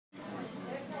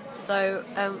So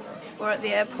we're at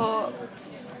the airport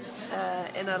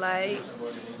in LA,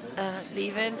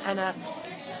 leaving, and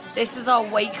this is our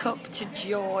wake up to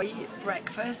joy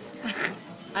breakfast.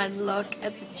 And look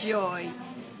at the joy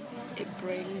it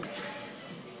brings.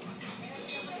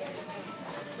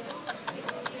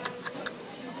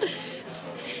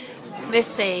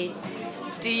 Missy,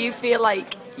 do you feel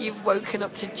like you've woken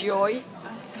up to joy?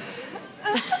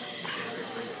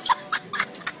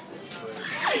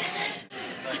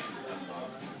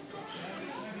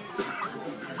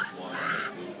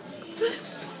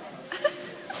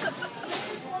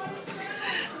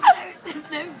 There's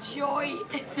no joy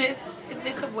in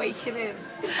this awakening.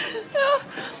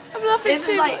 I'm laughing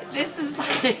too much. This is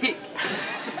like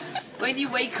when you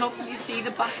wake up and you see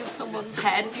the back of someone's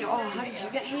head and you go, oh, how did you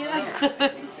get here?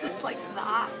 It's just like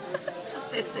that. That's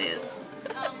what this is.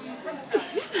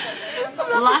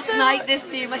 Last night this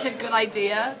seemed like a good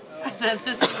idea, and then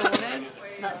this morning,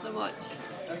 not so much.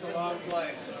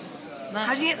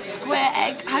 How do you get square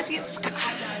egg? How do you get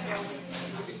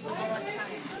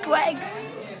squags?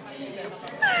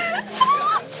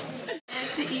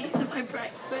 To eat my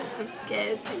breakfast, I'm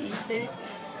scared to eat it.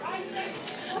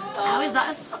 How is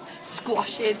that a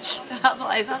squashage? That's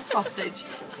what it is, that's sausage.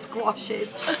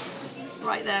 Squashage.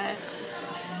 Right there.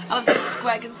 I'll have some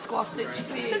squag and squashage,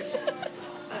 please.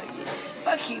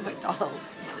 Fuck you,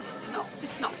 McDonald's.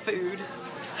 It's not food.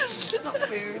 It's not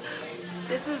food.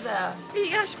 This is Eat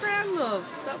hash brown, love.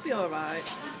 That'll be alright.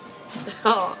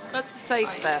 Oh. That's the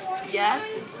safe bet. Yeah?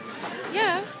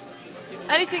 Yeah.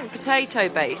 Anything potato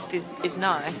based is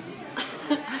nice.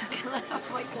 Can I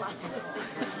have my glasses?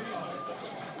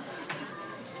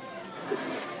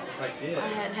 My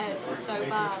head hurts so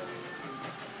bad.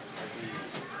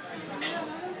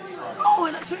 Oh,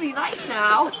 it looks really nice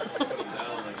now.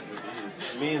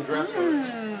 Me and Dresser.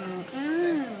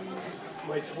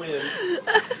 My twin.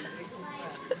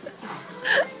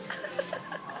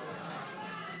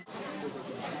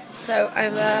 So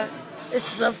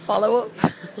this is a follow-up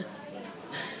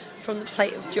from the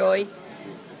plate of joy.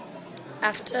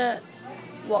 After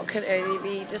what can only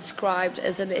be described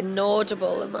as an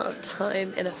inaudible amount of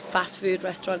time in a fast food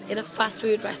restaurant. In a fast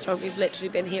food restaurant, we've literally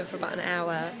been here for about an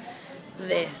hour.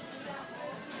 This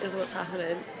is what's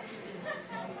happening.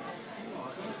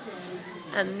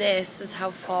 And this is how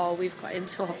far we've got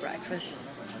into our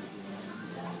breakfasts.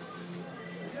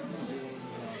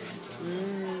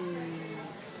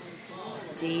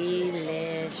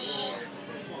 Delish.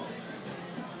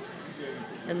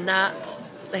 And that,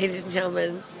 ladies and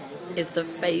gentlemen, is the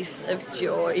face of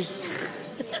joy.